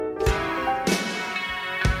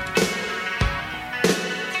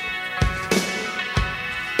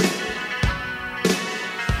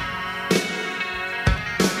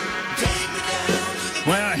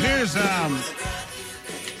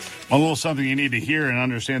A little something you need to hear and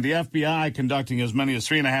understand. The FBI conducting as many as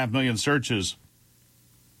 3.5 million searches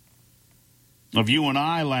of you and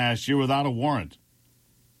I last year without a warrant.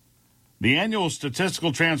 The annual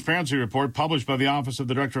Statistical Transparency Report published by the Office of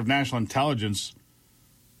the Director of National Intelligence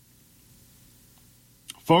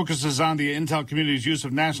focuses on the intel community's use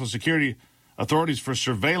of national security authorities for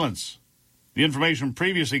surveillance. The information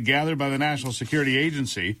previously gathered by the National Security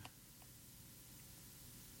Agency,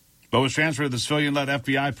 but was transferred to the civilian-led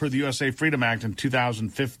FBI per the USA Freedom Act in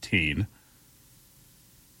 2015.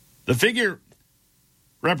 The figure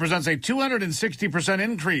represents a 260%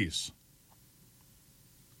 increase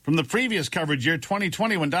from the previous coverage year,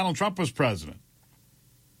 2020, when Donald Trump was president.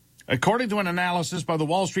 According to an analysis by the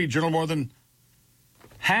Wall Street Journal, more than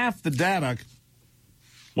half the data,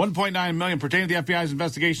 1.9 million, pertain to the FBI's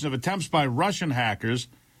investigation of attempts by Russian hackers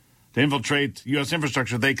to infiltrate U.S.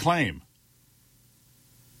 infrastructure, they claim.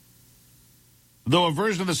 Though a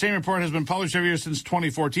version of the same report has been published every year since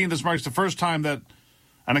 2014, this marks the first time that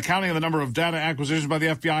an accounting of the number of data acquisitions by the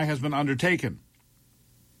FBI has been undertaken.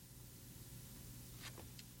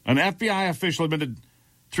 An FBI official admitted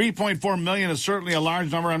 3.4 million is certainly a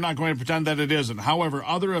large number. I'm not going to pretend that it isn't. However,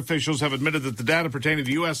 other officials have admitted that the data pertaining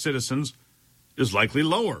to U.S. citizens is likely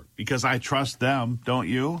lower, because I trust them, don't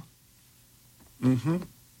you? Mm-hmm.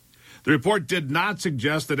 The report did not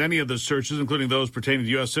suggest that any of the searches, including those pertaining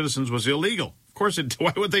to U.S. citizens, was illegal. Of course,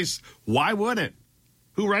 why would it?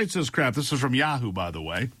 Who writes this crap? This is from Yahoo, by the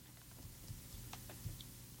way.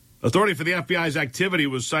 Authority for the FBI's activity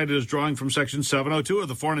was cited as drawing from Section 702 of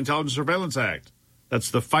the Foreign Intelligence Surveillance Act.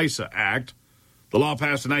 That's the FISA Act. The law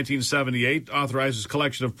passed in 1978 authorizes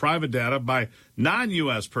collection of private data by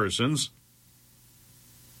non-U.S. persons.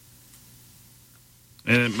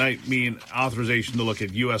 And it might mean authorization to look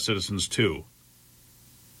at U.S. citizens, too.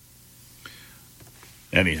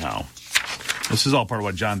 Anyhow, this is all part of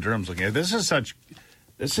what John Durham's looking at.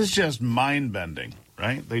 This is just mind-bending,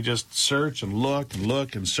 right? They just search and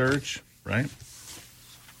look and search, right?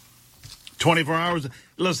 24 hours.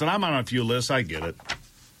 Listen, I'm on a few lists. I get it.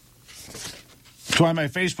 That's why my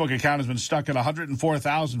Facebook account has been stuck at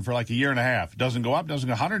 104,000 for like a year and a half. It doesn't go up, doesn't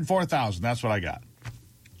go 104,000. That's what I got.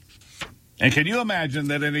 And can you imagine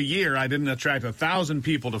that in a year I didn't attract 1,000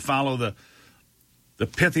 people to follow the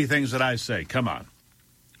pithy things that I say? Come on.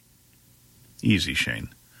 Easy, Shane.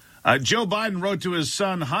 Joe Biden wrote to his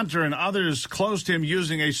son Hunter and others close to him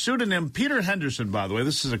using a pseudonym, Peter Henderson, by the way.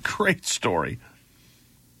 This is a great story.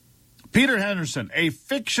 Peter Henderson, a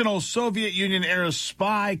fictional Soviet Union-era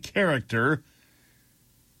spy character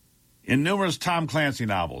in numerous Tom Clancy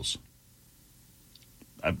novels.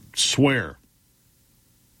 I swear.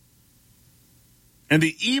 And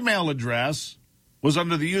the email address was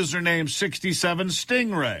under the username 67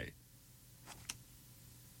 Stingray,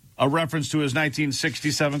 a reference to his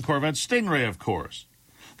 1967 Corvette Stingray, of course.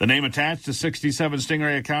 The name attached to 67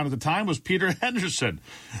 Stingray account at the time was Peter Henderson,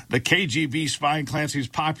 the KGB spy in Clancy's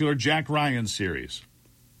popular Jack Ryan series.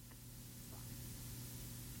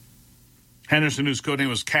 Henderson, whose codename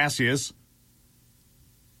was Cassius,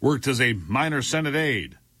 worked as a minor Senate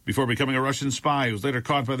aide before becoming a Russian spy who was later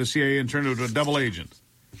caught by the CIA and turned into a double agent.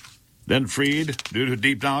 Then freed due to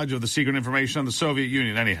deep knowledge of the secret information on the Soviet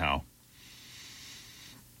Union, anyhow.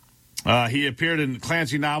 He appeared in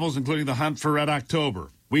Clancy novels, including The Hunt for Red October.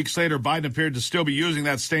 Weeks later, Biden appeared to still be using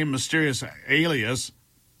that same mysterious alias.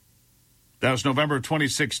 That was November of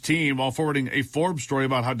 2016, while forwarding a Forbes story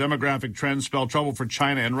about how demographic trends spell trouble for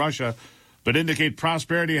China and Russia, but indicate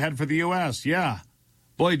prosperity ahead for the U.S. Yeah.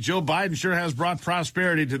 Boy, Joe Biden sure has brought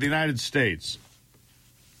prosperity to the United States.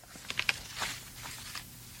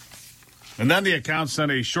 And then the account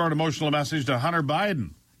sent a short emotional message to Hunter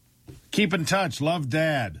Biden. Keep in touch. Love,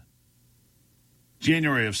 Dad.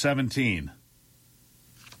 January of 17.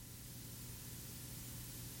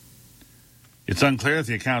 It's unclear if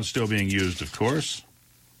the account's still being used, of course.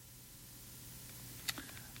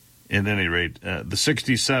 At any rate, the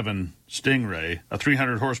 67 Stingray, a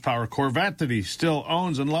 300-horsepower Corvette that he still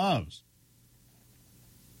owns and loves.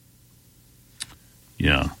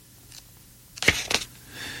 Yeah.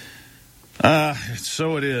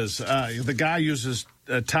 So it is. The guy uses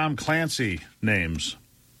Tom Clancy names.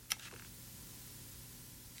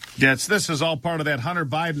 Yes, this is all part of that Hunter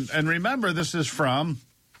Biden. And remember, this is from,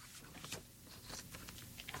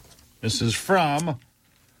 Hunter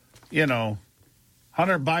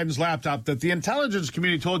Biden's laptop that the intelligence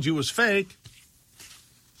community told you was fake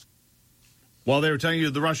while they were telling you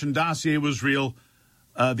the Russian dossier was real.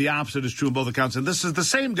 The opposite is true in both accounts. And this is the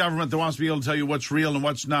same government that wants to be able to tell you what's real and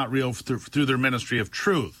what's not real through their Ministry of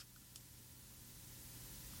Truth.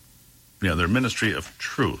 Yeah, their Ministry of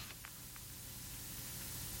Truth.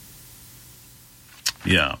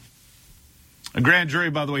 Yeah. A grand jury,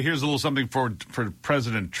 by the way, here's a little something for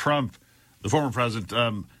President Trump, the former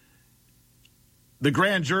president. The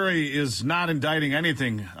grand jury is not indicting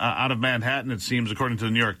anything out of Manhattan, it seems, according to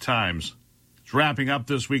the New York Times. It's wrapping up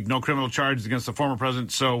this week. No criminal charges against the former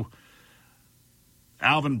president. So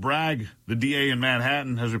Alvin Bragg, the DA in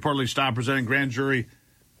Manhattan, has reportedly stopped presenting grand jury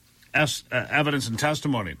evidence and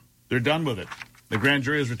testimony. They're done with it. The grand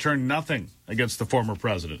jury has returned nothing against the former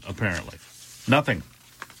president, apparently. Nothing.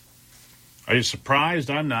 Are you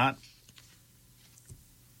surprised? I'm not.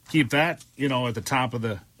 Keep that, at the top of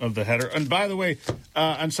the header. And by the way,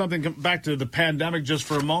 on something back to the pandemic just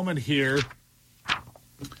for a moment here,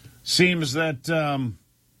 seems that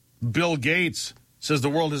Bill Gates says the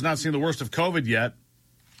world has not seen the worst of COVID yet.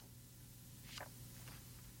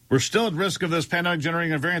 We're still at risk of this pandemic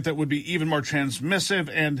generating a variant that would be even more transmissive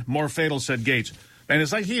and more fatal, said Gates. And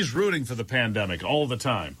it's like he's rooting for the pandemic all the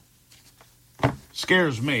time.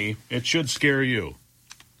 Scares me. It should scare you.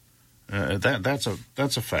 That's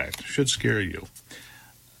a fact. Should scare you.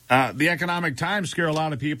 The economic times scare a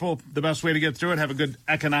lot of people. The best way to get through it, have a good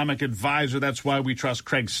economic advisor. That's why we trust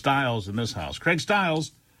Craig Stiles in this house. Craig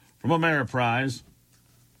Stiles from Ameriprise,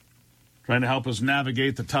 trying to help us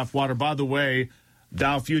navigate the tough water. By the way,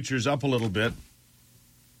 Dow futures up a little bit.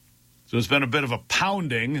 So it's been a bit of a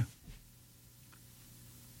pounding.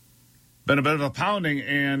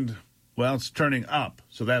 And, well, it's turning up.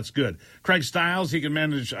 So that's good. Craig Stiles, he can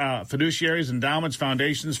manage fiduciaries, endowments,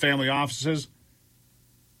 foundations, family offices.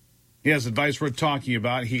 He has advice worth talking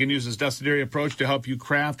about. He can use his Desideri approach to help you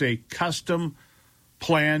craft a custom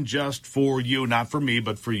plan just for you. Not for me,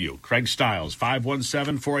 but for you. Craig Stiles,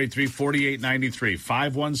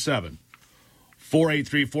 517-483-4893.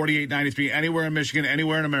 517-483-4893. Anywhere in Michigan,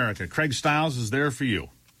 anywhere in America. Craig Stiles is there for you.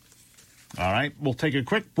 All right, we'll take a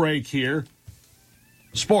quick break here.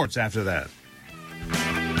 Sports after that.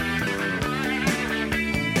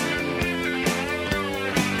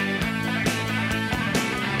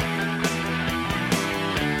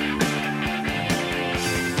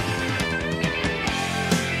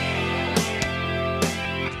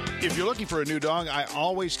 If you're looking for a new dog, I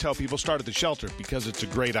always tell people start at the shelter because it's a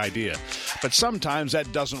great idea. But sometimes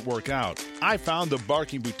that doesn't work out. I found the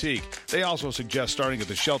Barking Boutique. They also suggest starting at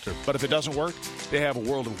the shelter. But if it doesn't work, they have a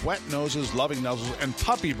world of wet noses, loving nuzzles, and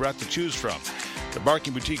puppy breath to choose from. The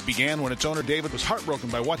Barking Boutique began when its owner, David, was heartbroken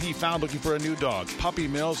by what he found looking for a new dog, puppy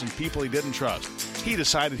mills, and people he didn't trust. He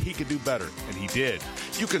decided he could do better, and he did.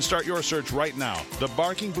 You can start your search right now,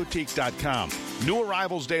 thebarkingboutique.com. New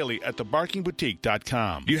arrivals daily at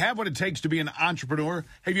thebarkingboutique.com. Do you have what it takes to be an entrepreneur?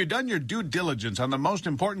 Have you done your due diligence on the most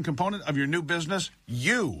important component of your new business?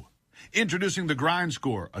 You. Introducing the Grind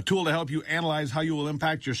Score, a tool to help you analyze how you will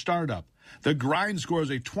impact your startup. The Grind Score is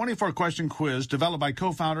a 24-question quiz developed by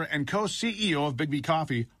co-founder and co-CEO of Big B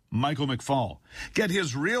Coffee, Michael McFall. Get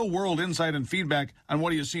his real-world insight and feedback on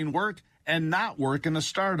what he has seen work and not work in a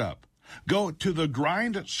startup. Go to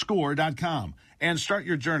thegrindscore.com and start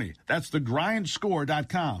your journey. That's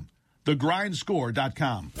thegrindscore.com. Thegrindscore.com.